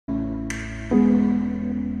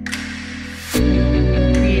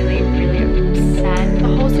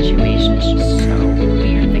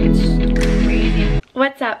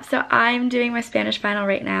What's up? So I'm doing my Spanish final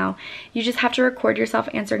right now. You just have to record yourself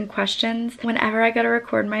answering questions. Whenever I go to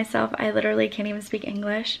record myself, I literally can't even speak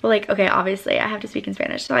English. Well, like, okay, obviously I have to speak in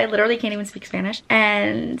Spanish, so I literally can't even speak Spanish.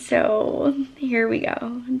 And so here we go.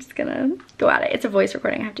 I'm just gonna go at it. It's a voice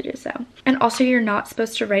recording, I have to do so. And also, you're not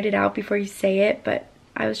supposed to write it out before you say it, but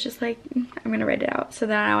I was just like, I'm gonna write it out. So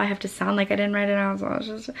now I have to sound like I didn't write it out.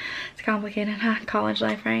 So it's complicated. College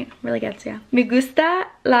life, right? Really gets you. Me gusta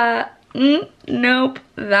la... nope,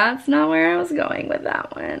 that's not where I was going with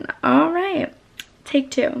that one. All right,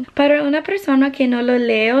 take two. Para una persona que no lo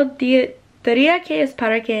leo, diría que es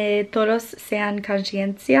para que todos sean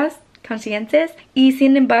conscientes y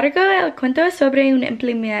sin embargo el cuento es sobre un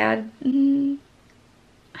empleado.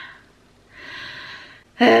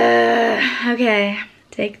 Okay.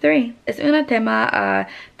 Take three. Es un tema a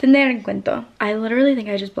tener en cuenta. I literally think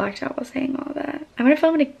I just blacked out while saying all that. I'm gonna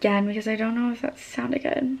film it again because I don't know if that sounded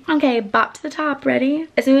good. Okay, bop to the top. Ready?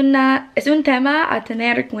 Es un tema a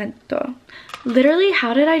tener en cuenta. Literally,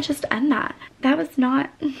 how did I just end that? That was not...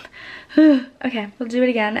 Okay, we'll do it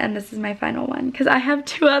again, and this is my final one because I have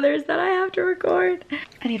two others that I have to record.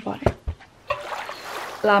 I need water.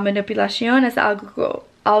 La manipulación es algo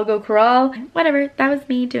cruel. Whatever, that was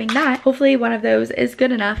me doing that. Hopefully one of those is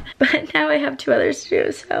good enough, but now I have two others to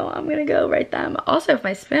do, so I'm gonna go write them. Also, if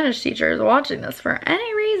my Spanish teacher is watching this for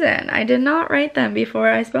any reason, I did not write them before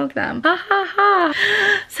I spoke them. Ha ha ha.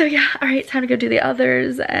 So yeah, all right, time to go do the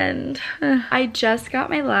others. And I just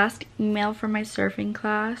got my last email from my surfing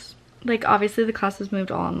class. Like, obviously the class was moved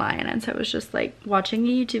all online, and so it was just like watching a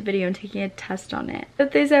YouTube video and taking a test on it.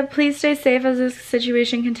 But they said, please stay safe as this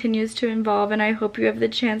situation continues to evolve, and I hope you have the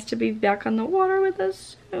chance to be back on the water with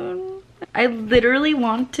us soon. I literally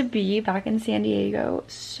want to be back in San Diego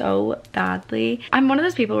so badly. I'm one of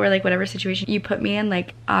those people where, like, whatever situation you put me in,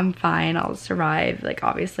 like, I'm fine, I'll survive, like,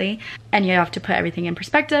 obviously. And you have to put everything in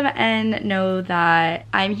perspective and know that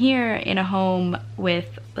I'm here in a home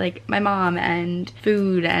with, like, my mom and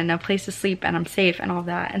food and a place to sleep, and I'm safe and all of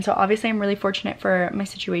that. And so obviously I'm really fortunate for my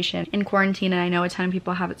situation in quarantine, and I know a ton of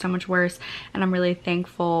people have it so much worse, and I'm really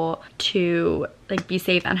thankful to, like, be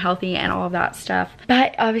safe and healthy and all of that stuff.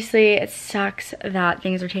 But obviously it sucks that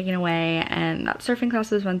things are taken away, and that surfing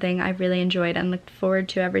class was one thing I really enjoyed and looked forward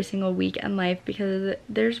to every single week in life, because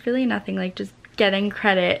there's really nothing like just getting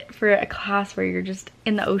credit for a class where you're just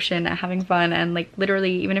in the ocean and having fun, and like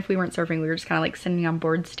literally even if we weren't surfing, we were just kind of like sitting on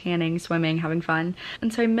boards, tanning, swimming, having fun.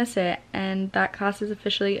 And so I miss it, and that class is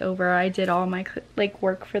officially over. I did all my like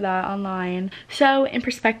work for that online, so in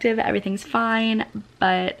perspective everything's fine,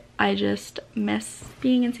 but I just miss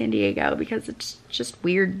being in San Diego because it's just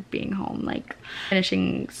weird being home. Like,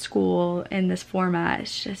 finishing school in this format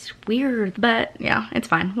is just weird, but yeah, it's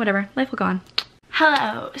fine, whatever, life will go on.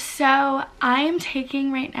 Hello, so I am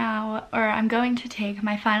taking right now, or I'm going to take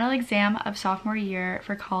my final exam of sophomore year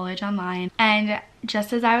for college online, and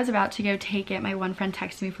just as I was about to go take it, my one friend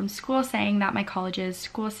texted me from school saying that my college's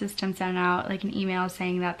school system sent out like an email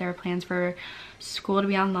saying that there are plans for school to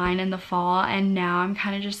be online in the fall, and now I'm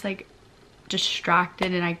kind of just like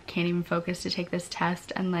distracted and I can't even focus to take this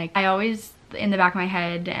test. And like, I always, in the back of my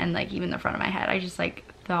head and like even the front of my head, I just like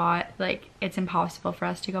thought like it's impossible for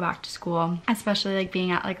us to go back to school, especially like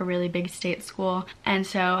being at like a really big state school. And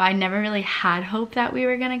so I never really had hope that we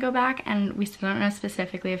were gonna go back, and we still don't know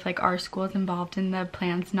specifically if like our school is involved in the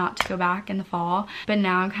plans not to go back in the fall. But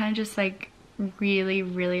now I'm kind of just like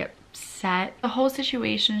really upset. The whole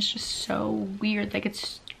situation is just so weird, like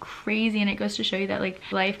it's crazy, and it goes to show you that like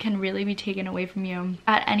life can really be taken away from you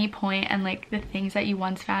at any point, and like the things that you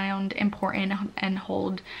once found important and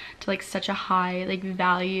hold to like such a high like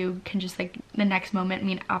value can just like the next moment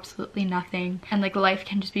mean absolutely nothing, and like life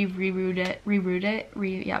can just be picked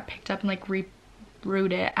up and like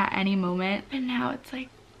rerouted at any moment. And now it's like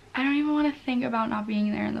I don't even want to think about not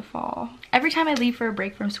being there in the fall. Every time I leave for a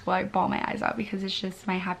break from school, I bawl my eyes out because it's just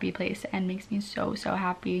my happy place and makes me so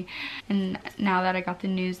happy. And now that I got the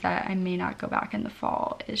news that I may not go back in the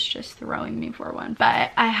fall, it's just throwing me for one.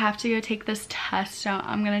 But I have to go take this test, so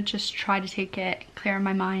I'm gonna just try to take it, clear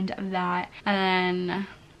my mind of that, and then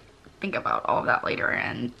think about all of that later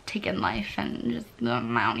and take in life and just I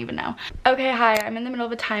don't even know. Okay, hi, I'm in the middle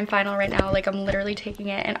of a time final right now. Like, I'm literally taking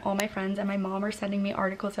it, and all my friends and my mom are sending me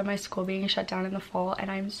articles of my school being shut down in the fall, and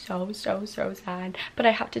I'm so sad. But I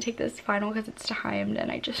have to take this final because it's timed,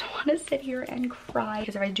 and I just want to sit here and cry,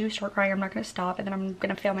 because if I do start crying, I'm not going to stop, and then I'm going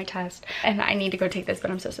to fail my test, and I need to go take this, but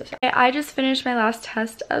I'm so sorry. I just finished my last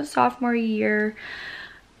test of sophomore year. For college online, and just now that I got the news that I may not go back in the fall, it's just my happy place and makes me so happy. And now that I got the news that I may not go back in the fall, it's just throwing me for one. But I have to go take this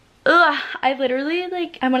final because it's Ugh, I literally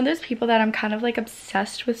like, I'm one of those people that I'm kind of like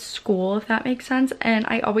obsessed with school, if that makes sense. And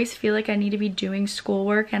I always feel like I need to be doing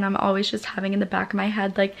schoolwork, and I'm always just having in the back of my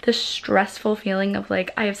head like the stressful feeling of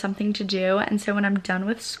like I have something to do. And so when I'm done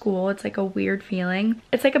with school, it's like a weird feeling.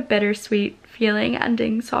 It's like a bittersweet feeling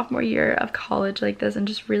ending sophomore year of college like this, and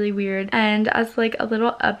just really weird. And as like a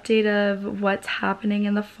little update of what's happening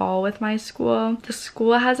in the fall with my school, the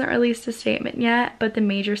school hasn't released a statement yet, but the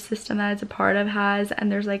major system that it's a part of has,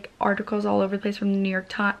 and there's like articles all over the place from the New York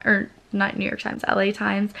Times, or not New York Times, LA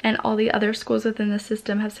Times, and all the other schools within the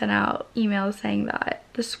system have sent out emails saying that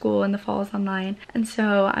the school in the fall is online. And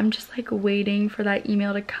so I'm just like waiting for that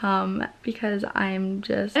email to come, because I know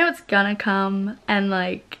it's gonna come and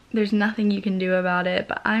like there's nothing you can do about it,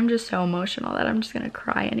 but I'm just so emotional that I'm just gonna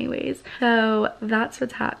cry anyways. So that's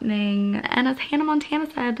what's happening. And as Hannah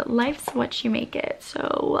Montana said, life's what you make it.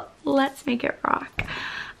 So let's make it rock.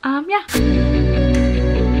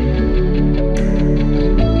 Yeah.